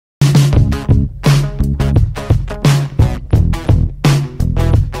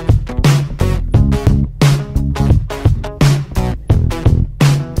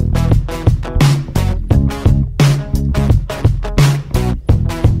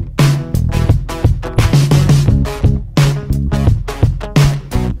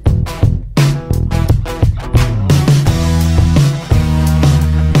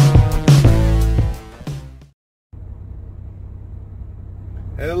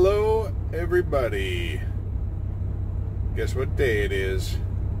Hello, everybody. Guess what day it is?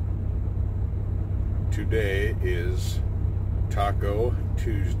 Today is Taco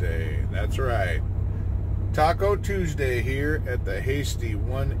Tuesday. That's right. Taco Tuesday here at the Hasty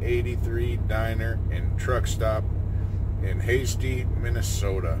 183 Diner and Truck Stop in Hasty,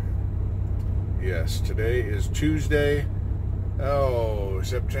 Minnesota. Yes, today is Tuesday,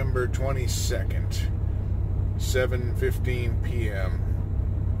 September 22nd, 7:15 p.m.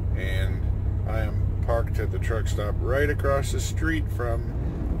 And I am parked at the truck stop right across the street from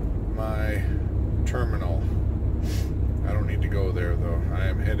my terminal. I don't need to go there though. I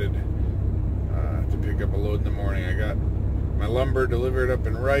am headed to pick up a load in the morning. I got my lumber delivered up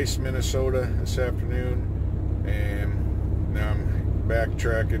in Rice, Minnesota this afternoon, and now I'm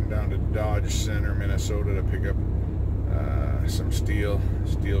backtracking down to Dodge Center, Minnesota to pick up some steel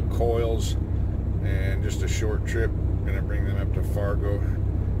coils, and just a short trip. I'm gonna bring them up to Fargo.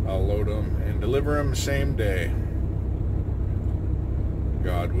 I'll load them and deliver them same day,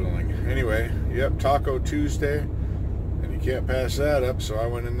 God willing. Anyway, yep, Taco Tuesday, and you can't pass that up, so I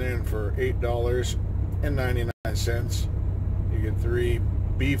went in there and for $8.99 you get 3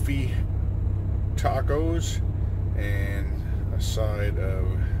 beefy tacos and a side of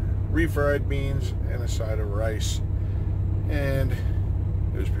refried beans and a side of rice, and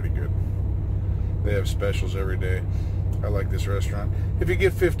it was pretty good. They have specials every day. I like this restaurant. If you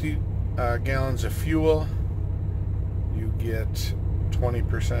get 50 gallons of fuel, you get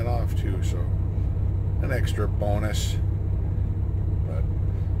 20% off too, so an extra bonus. But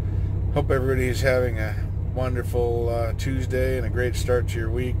hope everybody's having a wonderful Tuesday and a great start to your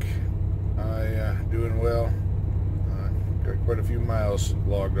week. I doing well. Got quite a few miles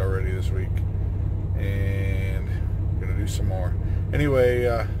logged already this week, and gonna do some more. Anyway,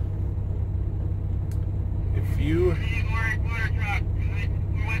 if you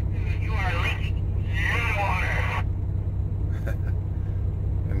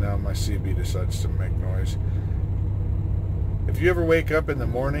and now my CB decides to make noise. If you ever wake up in the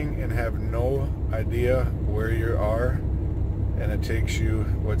morning and have no idea where you are, and it takes you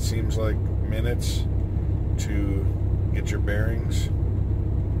what seems like minutes to get your bearings,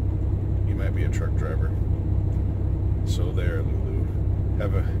 you might be a truck driver. So there, Lulu.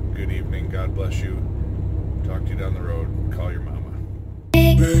 Have a good evening. God bless you. Talk to you down the road. Call your mama.